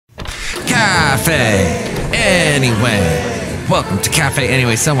Cafe Anyway. Welcome to Cafe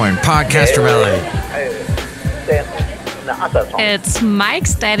Anyway, somewhere in Podcaster Valley. It's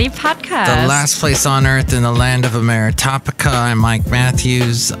Mike's Daily Podcast. The last place on earth in the land of Ameritopica. I'm Mike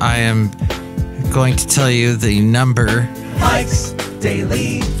Matthews. I am going to tell you the number. Mike's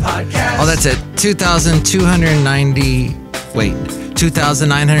Daily Podcast. Oh, that's it.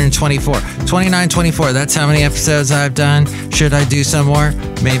 2,924. 2924. That's how many episodes I've done. Should I do some more?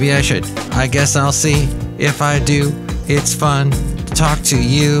 Maybe I should. I guess I'll see if I do. It's fun to talk to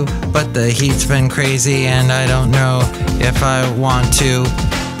you, but the heat's been crazy and I don't know if I want to.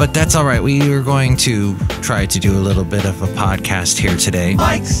 But that's all right. We are going to try to do a little bit of a podcast here today.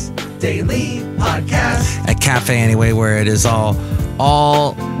 Mike's Daily Podcast. At Cafe Anyway, where it is all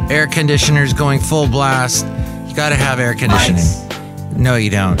air conditioners going full blast. You got to have air conditioning. Mike's No, you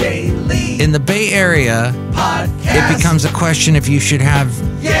don't. Daily In the Bay Area, Podcast. it becomes a question if you should have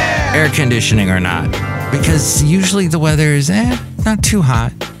air conditioning or not. Because usually the weather is not too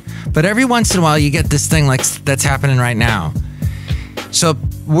hot. But every once in a while you get this thing like that's happening right now. So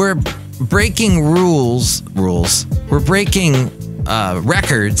we're breaking rules. We're breaking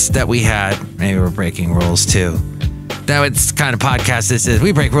records that we had. Maybe we're breaking rules too. That's kind of podcast this is.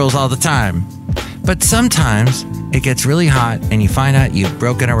 We break rules all the time. But sometimes it gets really hot and you find out you've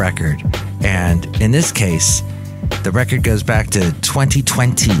broken a record. And in this case, the record goes back to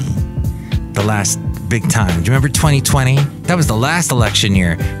 2020, the last big time. Do you remember 2020? That was the last election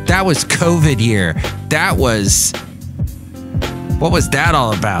year. That was COVID year. What was that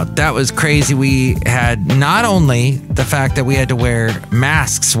all about? That was crazy. We had not only the fact that we had to wear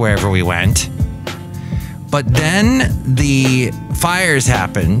masks wherever we went, but then the fires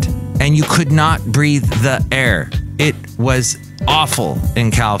happened and you could not breathe the air. It was awful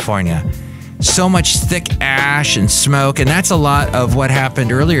in California. So much thick ash and smoke, and that's a lot of what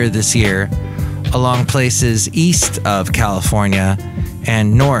happened earlier this year along places east of California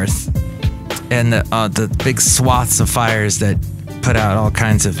and north, and the big swaths of fires that put out all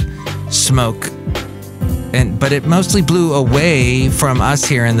kinds of smoke. But it mostly blew away from us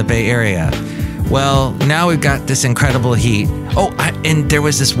here in the Bay Area. Well, now we've got this incredible heat. And there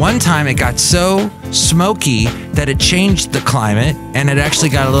was this one time it got so smoky that it changed the climate and it actually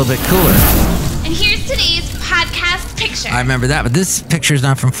got a little bit cooler. And here's today's podcast picture. I remember that, but this picture is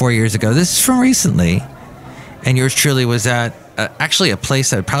not from 4 years ago. This is from recently. And yours truly was at actually a place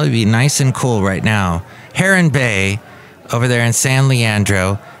that would probably be nice and cool right now. Heron Bay over there in San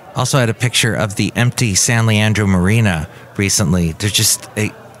Leandro. Also had a picture of the empty San Leandro Marina recently. There's just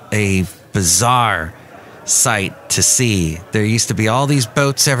a bizarre sight to see. There used to be all these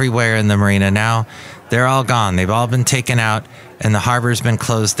boats everywhere in the marina. Now they're all gone. They've all been taken out and the harbor's been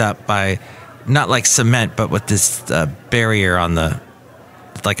closed up by not like cement, but with this barrier on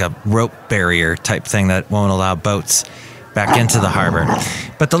like a rope barrier type thing that won't allow boats back into the harbor.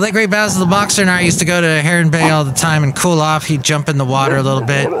 But the late great Basil the Boxer and I used to go to Heron Bay all the time and cool off. He'd jump in the water a little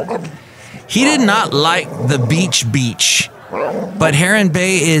bit. He did not like the beach, but Heron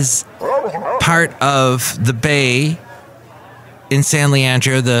Bay is part of the bay in San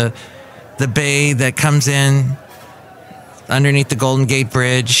Leandro, the bay that comes in underneath the Golden Gate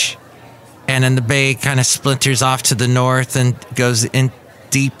Bridge, and then the bay kind of splinters off to the north and goes in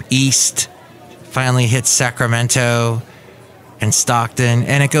deep east, finally hits Sacramento and Stockton,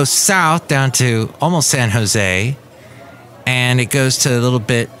 and it goes south down to almost San Jose, and it goes to a little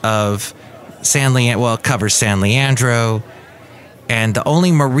bit of it covers San Leandro. And the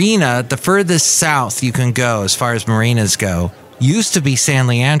only marina, the furthest south you can go as far as marinas go, used to be San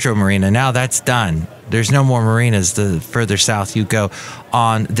Leandro Marina. Now that's done. There's no more marinas the further south you go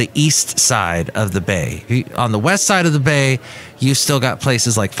on the east side of the bay. On the west side of the bay, you still got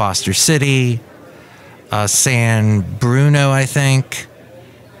places like Foster City, San Bruno, I think,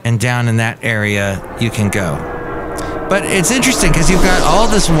 and down in that area you can go. But it's interesting because you've got all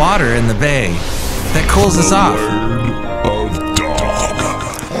this water in the bay that cools us off.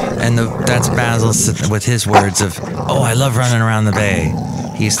 And that's Basil with his words of, I love running around the bay.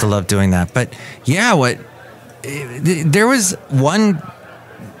 He used to love doing that. But yeah, there was one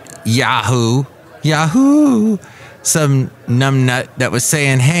Yahoo, some numbnut that was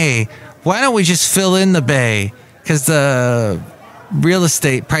saying, hey, why don't we just fill in the bay? Because the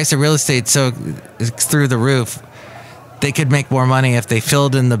price of real estate so it's through the roof. They could make more money if they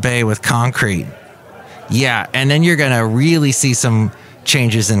filled in the bay with concrete. Yeah, and then you're going to really see some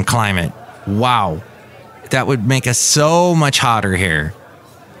changes in climate. Wow. That would make us so much hotter here.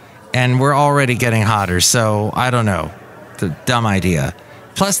 And we're already getting hotter, so I don't know. It's a dumb idea.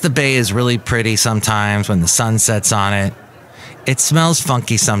 Plus, the bay is really pretty sometimes when the sun sets on it. It smells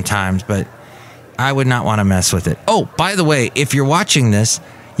funky sometimes, but I would not want to mess with it. Oh, by the way, if you're watching this,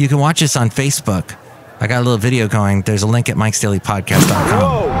 you can watch this on Facebook. I got a little video going. There's a link at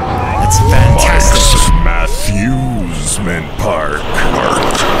mikesdailypodcast.com. That's fantastic. Mike's Amusement Park.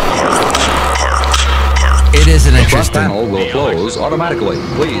 It is an The front interesting... panel will close automatically.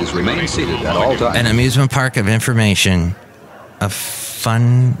 Please remain seated at all times. An amusement park of information, of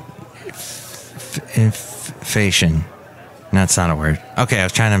fun... Fashion. That's not a word. Okay, I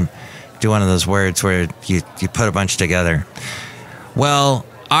was trying to do one of those words where you put a bunch together. Well,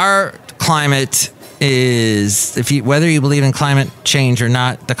 our climate is, whether you believe in climate change or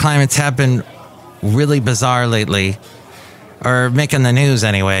not, the climates have been really bizarre lately, or making the news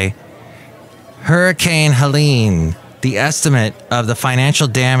anyway. Hurricane Helene, the estimate of the financial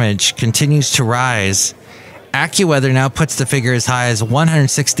damage continues to rise. AccuWeather now puts the figure as high as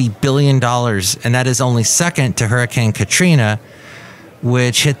 $160 billion, and that is only second to Hurricane Katrina,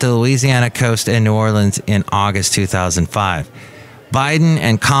 which hit the Louisiana coast and New Orleans in August 2005. Biden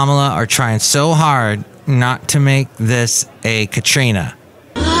and Kamala are trying so hard not to make this a Katrina.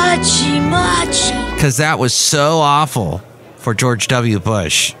 Because that was so awful for George W.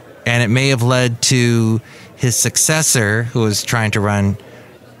 Bush. And it may have led to his successor, who was trying to run,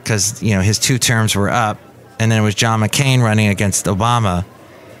 because, his 2 terms were up. And then it was John McCain running against Obama.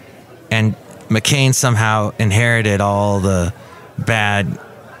 And McCain somehow inherited all the bad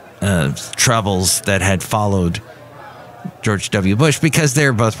troubles that had followed George W. Bush, because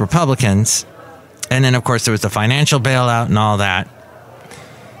they're both Republicans. And then, of course, there was the financial bailout and all that.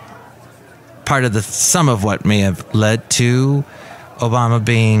 Part of some of what may have led to Obama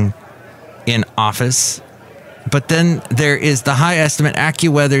being in office. But then there is the high estimate.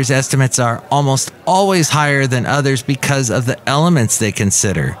 AccuWeather's estimates are almost always higher than others because of the elements they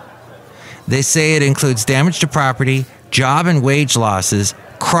consider. They say it includes damage to property, job and wage losses,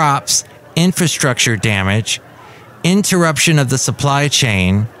 crops, infrastructure damage, interruption of the supply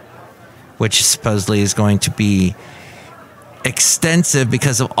chain, which supposedly is going to be extensive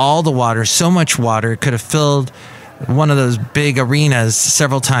because of all the water. So much water, it could have filled one of those big arenas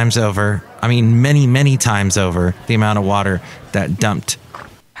several times over. I mean, many, many times over the amount of water that dumped.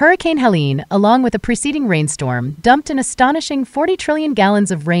 Hurricane Helene, along with a preceding rainstorm, dumped an astonishing 40 trillion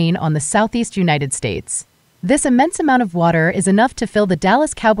gallons of rain on the southeast United States. This immense amount of water is enough to fill the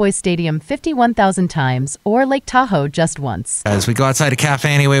Dallas Cowboys Stadium 51,000 times, or Lake Tahoe just once. As we go outside a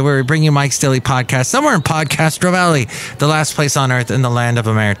cafe anyway, where we bring you Mike's Daily Podcast, somewhere in Podcastro Valley, the last place on earth in the land of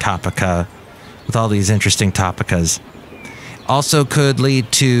Ameritopica, with all these interesting topicas. Also could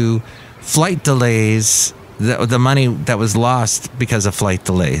lead to flight delays, the money that was lost because of flight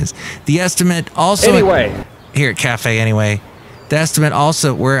delays. The estimate also... Here at Cafe Anyway. The estimate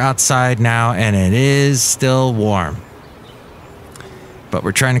also, we're outside now and it is still warm. But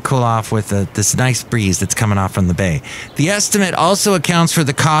we're trying to cool off with this nice breeze that's coming off from the bay. The estimate also accounts for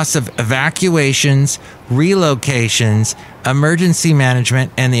the cost of evacuations, relocations, emergency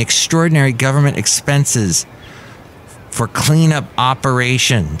management, and the extraordinary government expenses for cleanup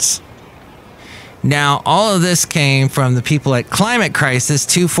operations. Now, all of this came from the people at Climate Crisis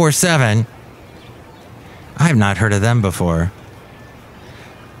 247. I have not heard of them before.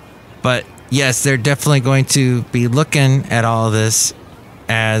 But yes, they're definitely going to be looking at all of this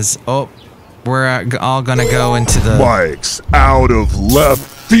as, we're all going to go into the... Mike's Out of Left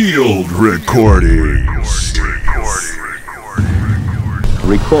Field recordings.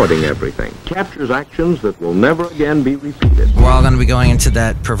 Recording everything captures actions that will never again be repeated. We're all going to be going into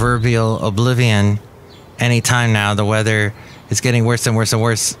that proverbial oblivion anytime now. The weather is getting worse and worse and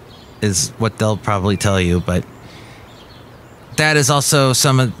worse is what they'll probably tell you. But that is also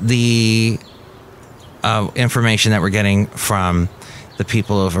some of the information that we're getting from the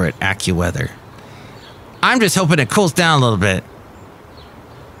people over at AccuWeather. I'm just hoping it cools down a little bit.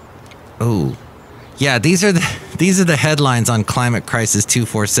 Ooh. Yeah, these are the headlines on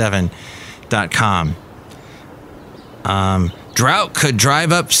climatecrisis247.com. Drought could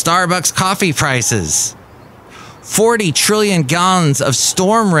drive up Starbucks coffee prices. 40 trillion gallons of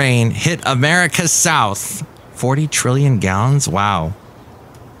storm rain hit America's South. 40 trillion gallons? Wow.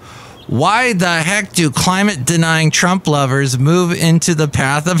 Why the heck do climate-denying Trump lovers move into the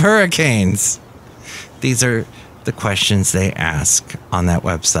path of hurricanes? These are the questions they ask on that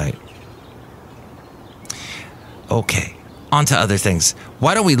website. Okay, on to other things.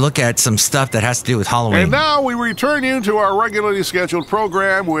 Why don't we look at some stuff that has to do with Halloween? And now we return you to our regularly scheduled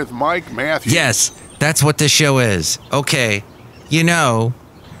program with Mike Matthews. Yes, that's what this show is. Okay, you know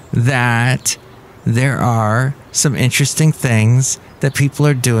that there are some interesting things that people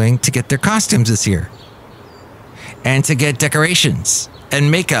are doing to get their costumes this year. and to get decorations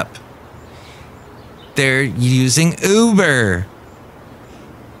and makeup. They're using Uber.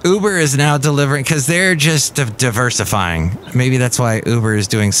 Uber is now delivering, because they're just diversifying. Maybe that's why Uber is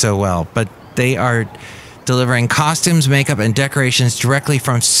doing so well. But they are delivering costumes, makeup, and decorations directly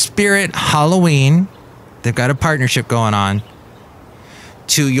from Spirit Halloween. They've got a partnership going on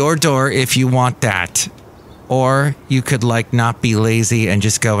to your door if you want that. Or you could not be lazy and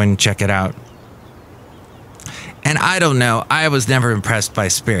just go and check it out. And I don't know. I was never impressed by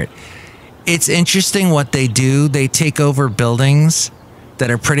Spirit. It's interesting what they do. They take over buildings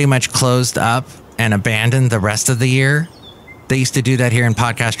that are pretty much closed up and abandoned the rest of the year. They used to do that here in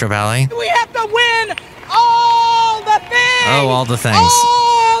Podcastro Valley. We have to win all the things. Oh, all the things.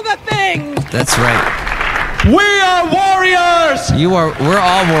 All the things. That's right. We are warriors. We're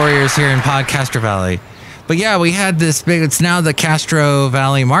all warriors here in Podcastro Valley. But yeah, we had this big, it's now the Castro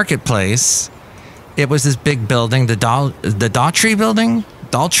Valley Marketplace. It was this big building, the Daughtry building?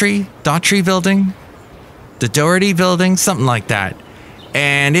 Daughtry building? The Doherty building? Something like that.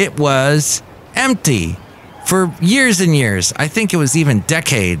 And it was empty for years and years. I think it was even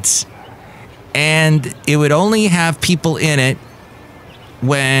decades. And it would only have people in it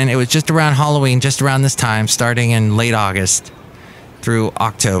when it was just around Halloween, just around this time, starting in late August through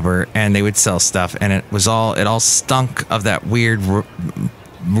October, and they would sell stuff, and it all stunk of that weird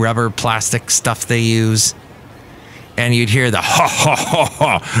rubber plastic stuff they use. And you'd hear the ha ha ha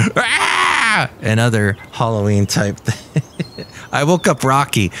ha ah! And other Halloween type thing. I woke up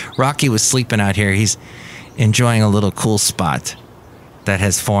Rocky. Rocky was sleeping out here. He's enjoying a little cool spot that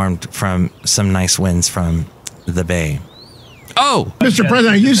has formed from some nice winds from the bay. Oh! Mr.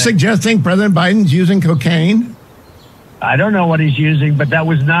 President, are you suggesting President Biden's using cocaine? I don't know what he's using, but that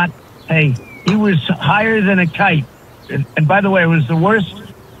was not, hey, he was higher than a kite. And by the way, it was the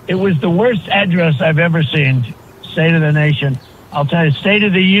worst address I've ever seen. State of the Nation. I'll tell you, State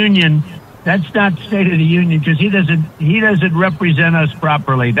of the Union, that's not State of the Union, because he doesn't represent us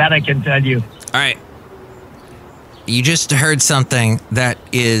properly. That I can tell you. All right. You just heard something that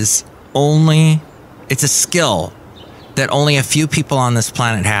is it's a skill that only a few people on this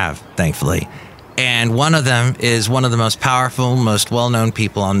planet have, thankfully. And one of them is one of the most powerful, most well-known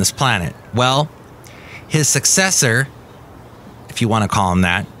people on this planet. Well, his successor, if you want to call him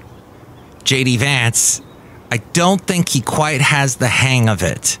that, J.D. Vance, I don't think he quite has the hang of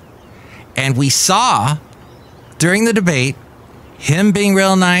it. And we saw during the debate him being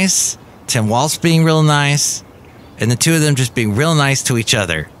real nice, Tim Walz being real nice, and the two of them just being real nice to each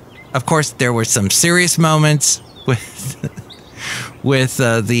other. Of course, there were some serious moments with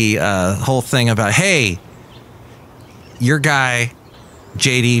the whole thing about, hey, your guy,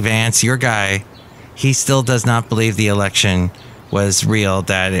 J.D. Vance, your guy, he still does not believe the election was real,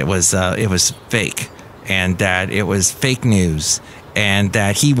 that it was fake, and that it was fake news, and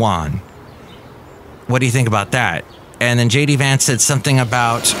that he won. What do you think about that? And then J.D. Vance said something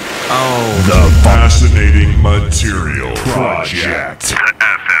about, the Fascinating Material Project.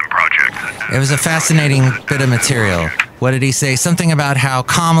 FM Project. It was a fascinating bit of material. What did he say? Something about how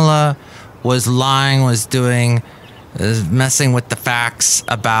Kamala was lying, was doing, messing with the facts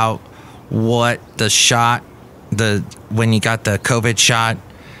about what the shot, when you got the COVID shot,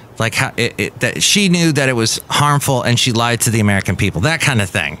 like how that she knew that it was harmful and she lied to the American people, that kind of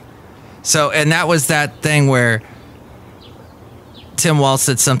thing. So, and that was that thing where Tim Walz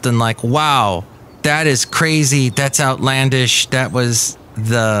said something like, wow, that is crazy. That's outlandish. That was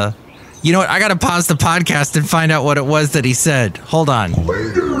you know what? I got to pause the podcast and find out what it was that he said. Hold on.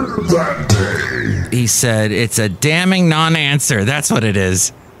 Later that day, he said, it's a damning non-answer. That's what it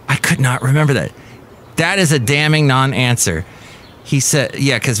is. I could not remember that. That is a damning non-answer. He said,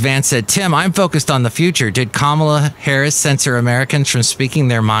 yeah, because Vance said, Tim, I'm focused on the future. Did Kamala Harris censor Americans from speaking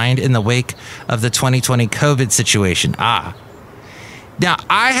their mind in the wake of the 2020 COVID situation? Now,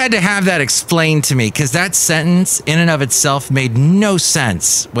 I had to have that explained to me because that sentence in and of itself made no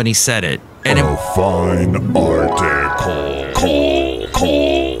sense when he said it. And a fine article.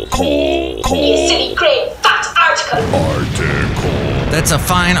 You silly, great, fat article. That's a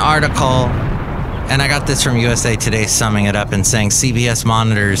fine article. And I got this from USA Today summing it up and saying CBS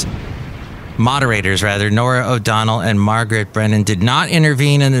moderators, Nora O'Donnell and Margaret Brennan did not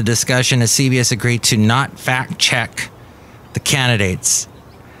intervene in the discussion as CBS agreed to not fact check the candidates.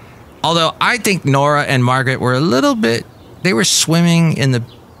 Although I think Nora and Margaret were they were swimming in the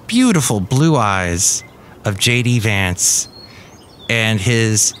beautiful blue eyes of J.D. Vance and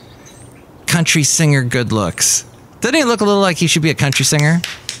his country singer good looks. Doesn't he look a little like he should be a country singer?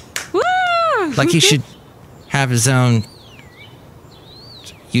 Woo! Like he should have his own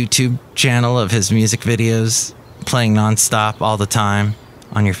YouTube channel of his music videos. playing nonstop all the time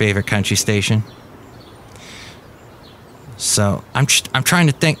on your favorite country station. So I'm trying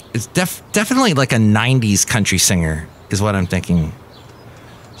to think. It's definitely like a 90s country singer is what I'm thinking.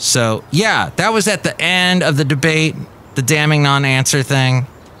 So, yeah, that was at the end of the debate, the damning non-answer thing.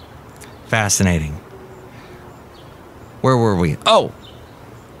 Fascinating. Where were we? Oh,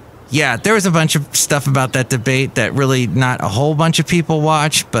 yeah, there was a bunch of stuff about that debate that really not a whole bunch of people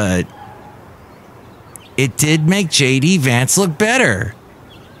watched, but it did make J.D. Vance look better.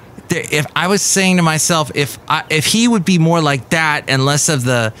 If I was saying to myself, if he would be more like that and less of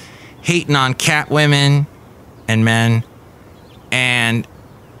the hating on cat women and men and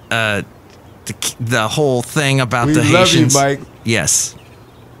the whole thing about the Haitians. Love you, Mike. Yes.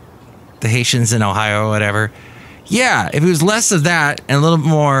 The Haitians in Ohio or whatever. Yeah, if it was less of that and a little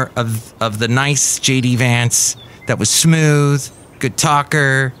more of the nice J.D. Vance that was smooth, good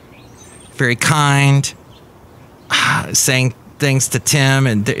talker, very kind, saying things to Tim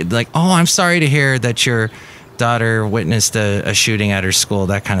and like, oh, I'm sorry to hear that your daughter witnessed a shooting at her school,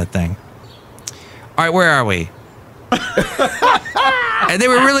 that kind of thing. All right, where are we? And they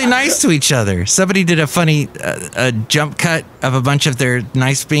were really nice to each other. Somebody did a funny jump cut of a bunch of their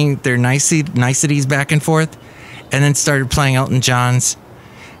niceties back and forth, and then started playing Elton John's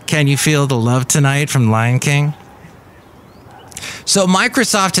 "Can You Feel the Love Tonight" from Lion King. So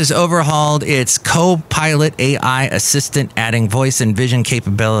Microsoft has overhauled its Copilot AI assistant, adding voice and vision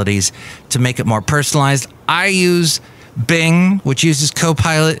capabilities to make it more personalized. I use Bing, which uses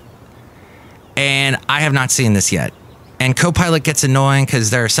Copilot, and I have not seen this yet. And Copilot gets annoying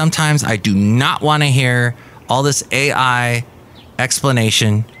because there are sometimes I do not want to hear all this AI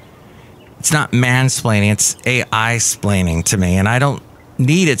explanation. It's not mansplaining, it's AI-splaining to me, and I don't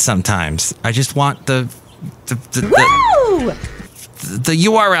need it sometimes. I just want the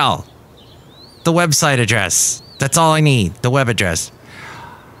URL, the website address. That's all I need, the web address.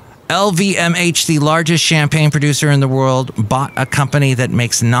 LVMH, the largest champagne producer in the world, bought a company that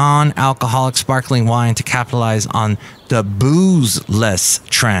makes non-alcoholic sparkling wine to capitalize on the booze-less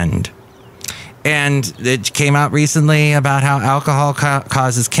trend. And it came out recently about how alcohol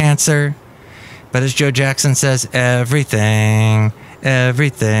causes cancer. But as Joe Jackson says, everything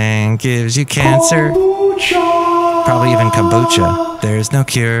gives you cancer. Kombucha. Probably even kombucha. There's no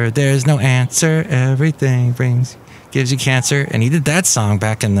cure, there's no answer. Everything gives you cancer. And he did that song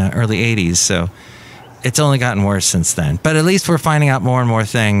back in the early 80s. So it's only gotten worse since then. But at least we're finding out more and more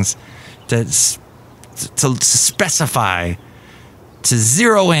things to specify, to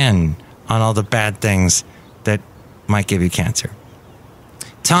zero in on all the bad things that might give you cancer.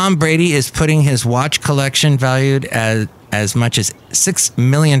 Tom Brady is putting his watch collection, valued as much as $6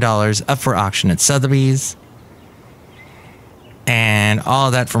 million, up for auction at Sotheby's. And all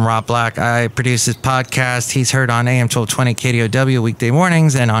of that from Rob Black. I produce his podcast. He's heard on AM 1220 KDOW weekday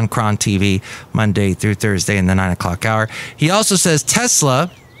mornings and on Cron TV Monday through Thursday in the 9 o'clock hour. He also says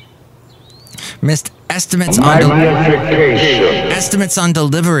Tesla missed estimates on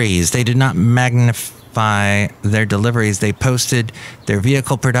deliveries. They did not magnify their deliveries. They posted their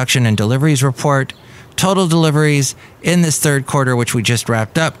vehicle production and deliveries report. Total deliveries in this third quarter, which we just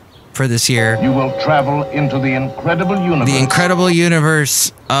wrapped up for this year. You will travel into the incredible universe. The incredible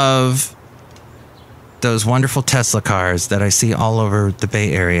universe of those wonderful Tesla cars that I see all over the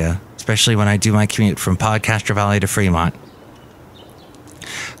Bay Area, especially when I do my commute from Podcastro Valley to Fremont.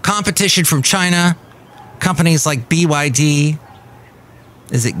 Competition from China. Companies like BYD.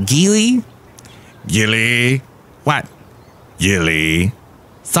 Is it Geely? Geely. What? Geely.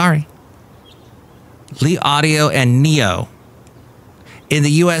 Sorry. Li Audio and NIO. In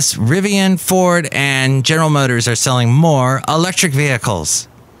the U.S., Rivian, Ford, and General Motors are selling more electric vehicles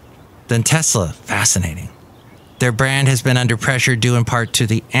than Tesla. Fascinating. Their brand has been under pressure due in part to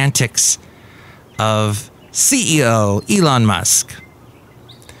the antics of CEO Elon Musk.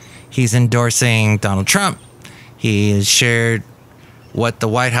 He's endorsing Donald Trump. He has shared what the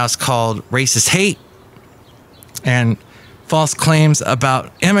White House called racist hate and false claims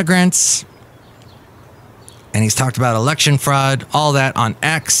about immigrants. And he's talked about election fraud, all that on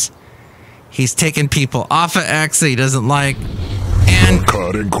X. He's taken people off of X that he doesn't like. And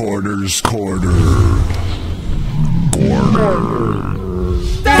cutting corners, corner.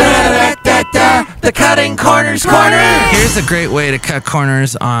 The cutting corners corner. Here's a great way to cut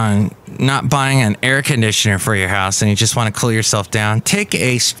corners on not buying an air conditioner for your house and you just want to cool yourself down. Take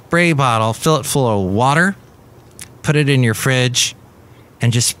a spray bottle, fill it full of water, put it in your fridge,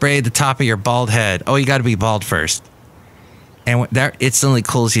 and just spray the top of your bald head. Oh, you got to be bald first. And that instantly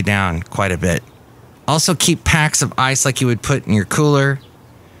cools you down quite a bit. Also, keep packs of ice like you would put in your cooler.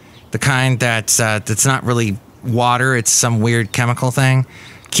 The kind that's not really water. It's some weird chemical thing.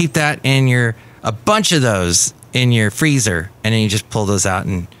 Keep that in a bunch of those in your freezer, and then you just pull those out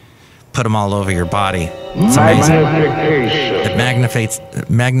and put them all over your body. It's amazing. It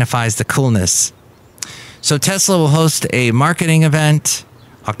magnifies the coolness. So Tesla will host a marketing event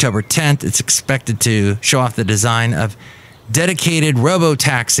October 10th. It's expected to show off the design of dedicated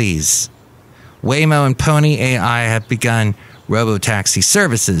robo-taxis. Waymo and Pony AI have begun robo-taxi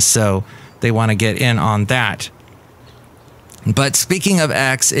services, so they want to get in on that. But speaking of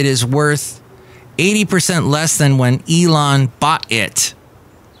X, it is worth 80% less than when Elon bought it.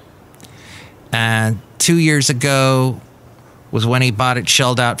 And 2 years ago was when he bought it,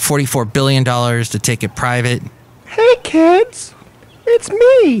 shelled out $44 billion to take it private. Hey kids, it's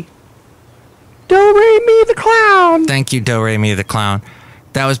me, Do-Re-Mi the Clown. Thank you, Do-Re-Mi the Clown.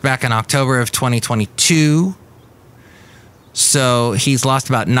 That was back in October of 2022. So he's lost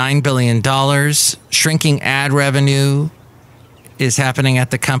about $9 billion. Shrinking ad revenue is happening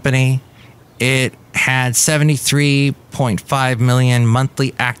at the company. It had 73.5 million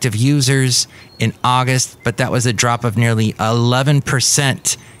monthly active users in August, but that was a drop of nearly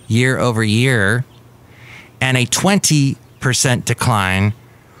 11% year over year and a 20% decline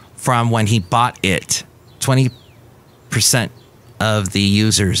from when he bought it. 20% of the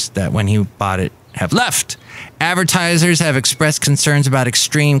users that when he bought it have left. Advertisers have expressed concerns about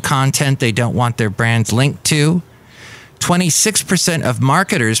extreme content they don't want their brands linked to. 26% of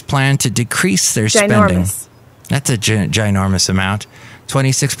marketers plan to decrease their spending. That's a ginormous amount.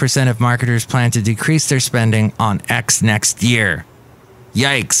 26% of marketers plan to decrease their spending on X next year.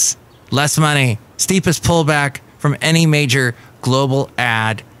 Yikes. Less money. Steepest pullback from any major global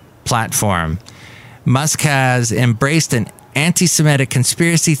ad platform. Musk has embraced an anti-Semitic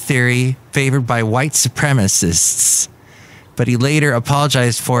conspiracy theory favored by white supremacists, but he later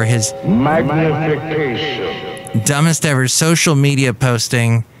apologized for his magnification. Dumbest ever social media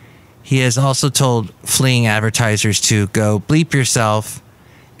posting. He has also told fleeing advertisers to go bleep yourself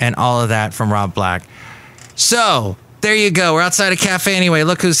and all of that from Rob Black. So, there you go. We're outside a cafe anyway.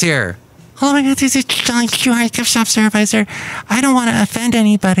 Look who's here. Oh my God, this is John QR gift shop supervisor. I don't want to offend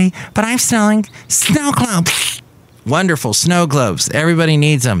anybody, but I'm selling snow globes. Wonderful snow globes. Everybody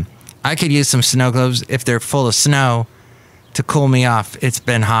needs them. I could use some snow globes if they're full of snow to cool me off. It's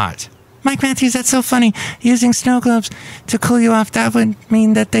been hot. Mike Matthews, that's so funny. Using snow globes to cool you off, that would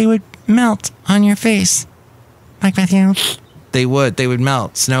mean that they would melt on your face. Mike Matthews. They would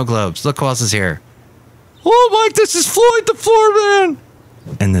melt. Snow globes. Look who else is here. Oh, Mike, this is Floyd the Floor Man.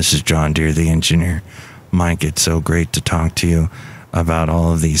 And this is John Deere, the engineer. Mike, it's so great to talk to you about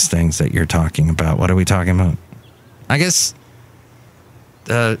all of these things that you're talking about. What are we talking about? I guess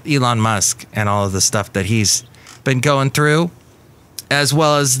Elon Musk and all of the stuff that he's been going through, as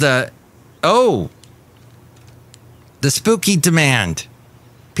well as the spooky demand.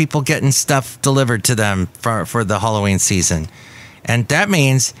 People getting stuff delivered to them for the Halloween season. And that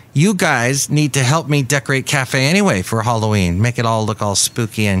means you guys need to help me decorate cafe anyway for Halloween. Make it all look all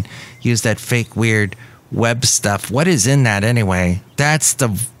spooky and use that fake weird web stuff. What is in that anyway? It's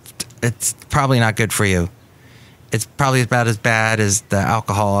probably not good for you. It's probably about as bad as the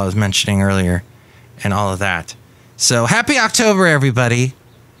alcohol I was mentioning earlier and all of that. So happy October, everybody.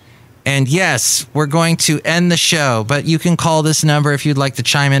 And yes, we're going to end the show, but you can call this number if you'd like to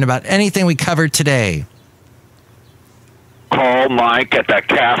chime in about anything we covered today. Call Mike at the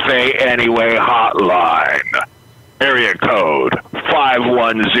Cafe Anyway hotline. Area code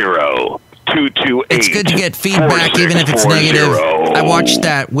 510-228. It's good to get feedback, even if it's negative. I watched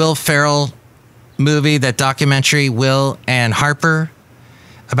that Will Ferrell movie, that documentary, Will and Harper,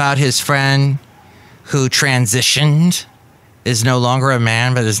 about his friend who transitioned, is no longer a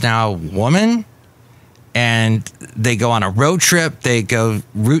man, but is now a woman. And they go on a road trip. They go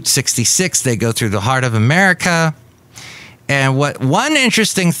Route 66. They go through the heart of America. And one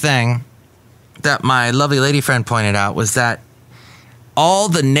interesting thing that my lovely lady friend pointed out was that all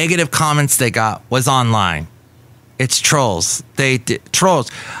the negative comments they got was online. It's trolls.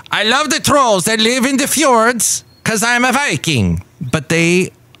 Trolls. I love the trolls that live in the fjords because I'm a Viking. But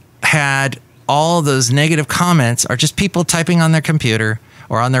they had all those negative comments are just people typing on their computer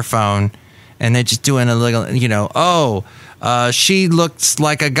or on their phone, and they're just doing a little, she looks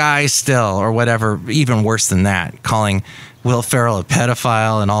like a guy still, or whatever, even worse than that, calling Will Ferrell a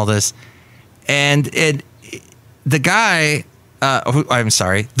pedophile and all this. And the guy,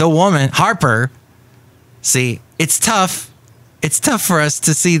 the woman, Harper, see, it's tough. It's tough for us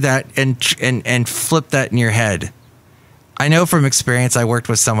to see that and flip that in your head. I know from experience, I worked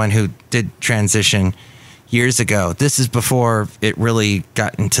with someone who did transition years ago. This is before it really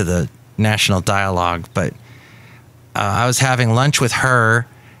got into the national dialogue, but I was having lunch with her,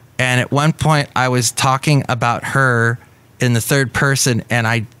 and at one point I was talking about her in the third person, and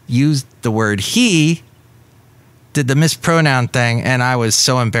I used the word he, did the mispronoun thing, and I was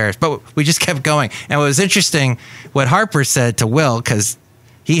so embarrassed. But we just kept going. And it was interesting what Harper said to Will, because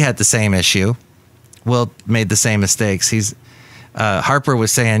he had the same issue. Will made the same mistakes. Harper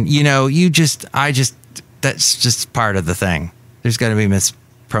was saying, that's just part of the thing. There's going to be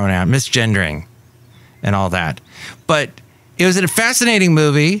misgendering and all that. But it was a fascinating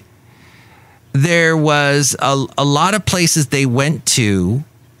movie. There was a lot of places they went to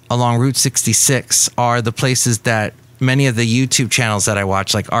along Route 66 are the places that many of the YouTube channels that I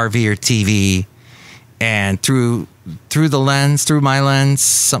watch, like RV or TV, and through my lens,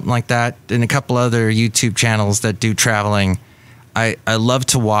 something like that, and a couple other YouTube channels that do traveling. I love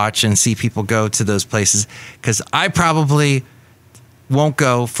to watch and see people go to those places, because I probably won't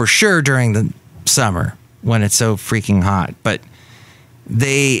go for sure during the summer when it's so freaking hot. But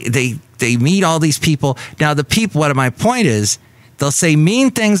they meet all these people. Now what my point is, they'll say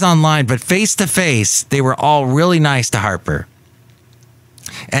mean things online, but face to face, they were all really nice to Harper.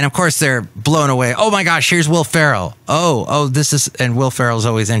 And of course, they're blown away. Oh my gosh, here's Will Ferrell. And Will Ferrell's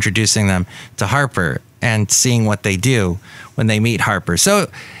always introducing them to Harper and seeing what they do when they meet Harper. So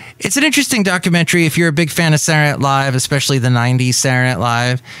it's an interesting documentary. If you're a big fan of Saturday Night Live, especially the 90s Saturday Night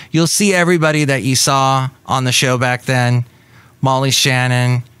Live, you'll see everybody that you saw on the show back then. Molly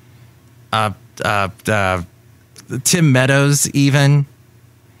Shannon, Tim Meadows, even,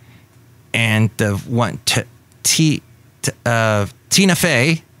 and the one Tina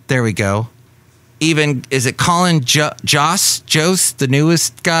Fey. There we go. Even, is it Colin Jost, the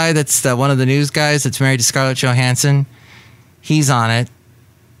newest guy? That's one of the news guys that's married to Scarlett Johansson. He's on it.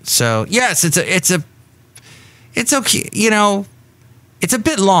 So yes, it's okay. It's a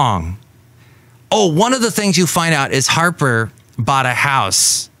bit long. Oh, one of the things you find out is Harper bought a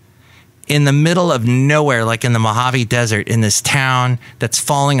house in the middle of nowhere, like in the Mojave Desert, in this town that's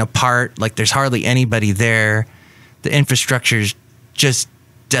falling apart. Like there's hardly anybody there. The infrastructure's just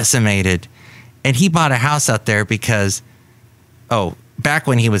decimated. And he bought a house out there because, back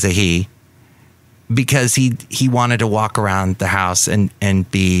when he was because he wanted to walk around the house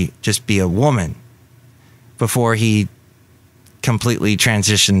and be a woman before he completely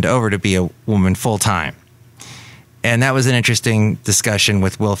transitioned over to be a woman full time. And that was an interesting discussion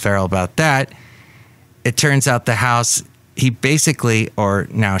with Will Ferrell about that. It turns out the house,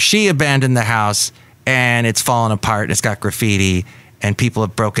 she abandoned the house, and it's fallen apart. It's got graffiti, and people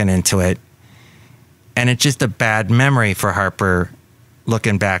have broken into it. And it's just a bad memory for Harper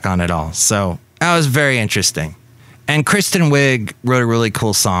looking back on it all. So that was very interesting. And Kristen Wiig wrote a really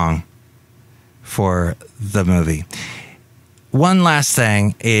cool song for the movie. One last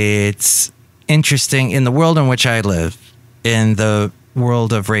thing, it's interesting in the world in which I live, in the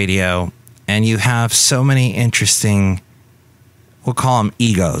world of radio, and you have so many interesting, we'll call them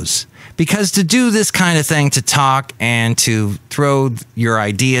egos, because to do this kind of thing, to talk and to throw your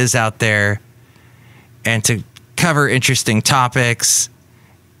ideas out there and to cover interesting topics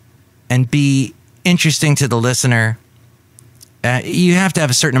and be interesting to the listener, you have to have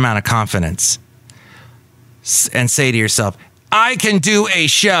a certain amount of confidence and say to yourself, I can do a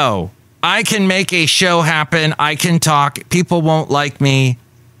show. I can make a show happen. I can talk. People won't like me.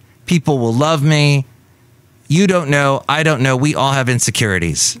 People will love me. You don't know. I don't know. We all have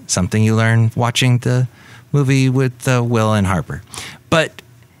insecurities. Something you learn watching the movie with Will and Harper. But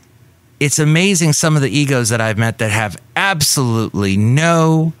it's amazing some of the egos that I've met that have absolutely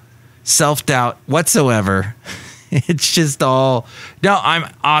no self-doubt whatsoever. It's just all, no,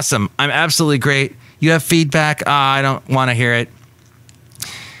 I'm awesome. I'm absolutely great. You have feedback. I don't want to hear it.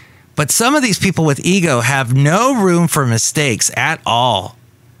 But some of these people with ego have no room for mistakes at all.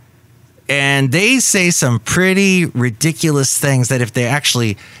 And they say some pretty ridiculous things that if they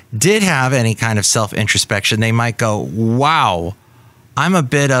actually did have any kind of self-introspection, they might go, wow, I'm a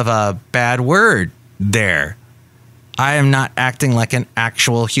bit of a bad word there. I am not acting like an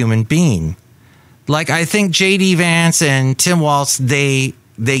actual human being. Like, I think J.D. Vance and Tim Waltz, they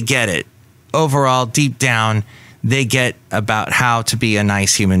get it. Overall, deep down, they get about how to be a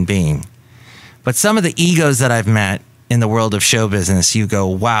nice human being. But some of the egos that I've met in the world of show business, you go,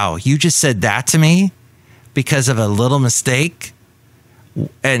 wow, you just said that to me because of a little mistake?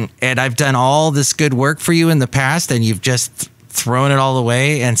 And I've done all this good work for you in the past, and you've just thrown it all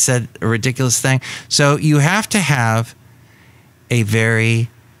away and said a ridiculous thing. So you have to have a very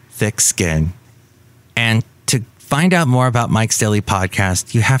thick skin. And to find out more about Mike's Daily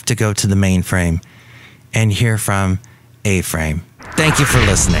Podcast, you have to go to the Mainframe and hear from A-Frame. Thank you for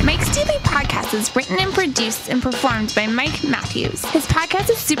listening. Mike's Daily Podcast Podcast is written and produced and performed by Mike Matthews. His podcast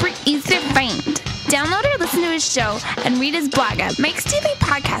is super easy to find. Download or listen to his show and read his blog at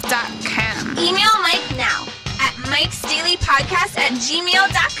mikesdailypodcast.com. Email Mike now at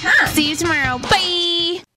mikesdailypodcast@gmail.com. See you tomorrow. Bye!